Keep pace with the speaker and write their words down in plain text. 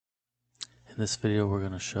In this video, we're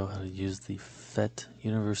going to show how to use the PHET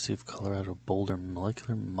University of Colorado Boulder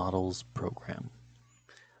Molecular Models program.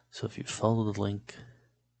 So if you follow the link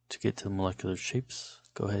to get to the molecular shapes,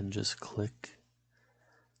 go ahead and just click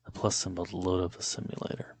the plus symbol to load up a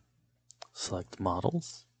simulator. Select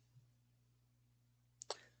Models,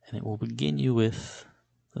 and it will begin you with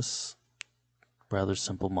this rather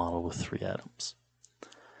simple model with 3 atoms.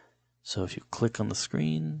 So if you click on the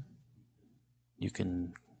screen, you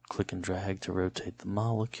can click and drag to rotate the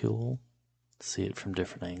molecule, see it from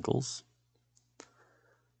different angles.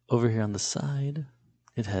 Over here on the side,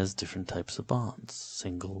 it has different types of bonds,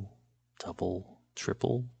 single, double,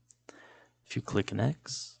 triple. If you click an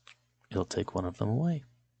X, it'll take one of them away.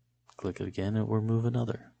 Click it again, it will remove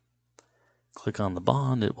another. Click on the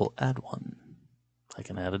bond, it will add one. I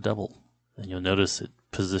can add a double, and you'll notice it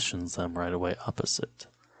positions them right away opposite.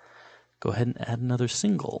 Go ahead and add another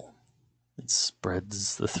single. It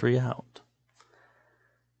spreads the 3 out.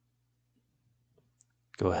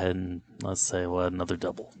 Go ahead and let's say we'll add another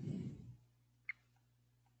double.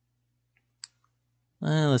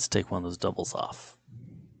 Let's take one of those doubles off.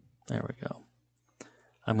 There we go.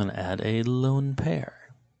 I'm going to add a lone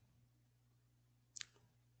pair.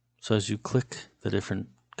 So as you click the different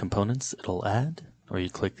components, it'll add, or you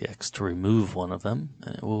click the X to remove one of them,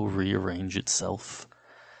 and it will rearrange itself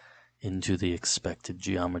into the expected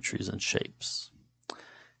geometries and shapes.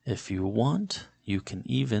 If you want, you can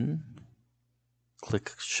even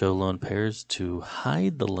click Show Lone Pairs to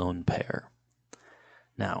hide the lone pair.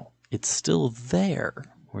 Now, it's still there,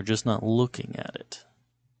 we're just not looking at it.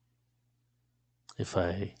 If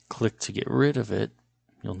I click to get rid of it,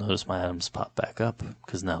 you'll notice my atoms pop back up,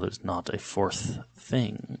 because now there's not a 4th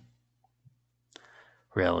thing.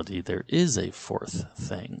 Reality, there is a 4th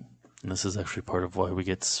thing. And this is actually part of why we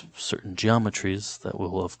get certain geometries that we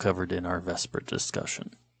will have covered in our Vesper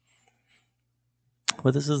discussion.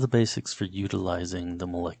 But this is the basics for utilizing the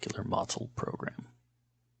molecular model program.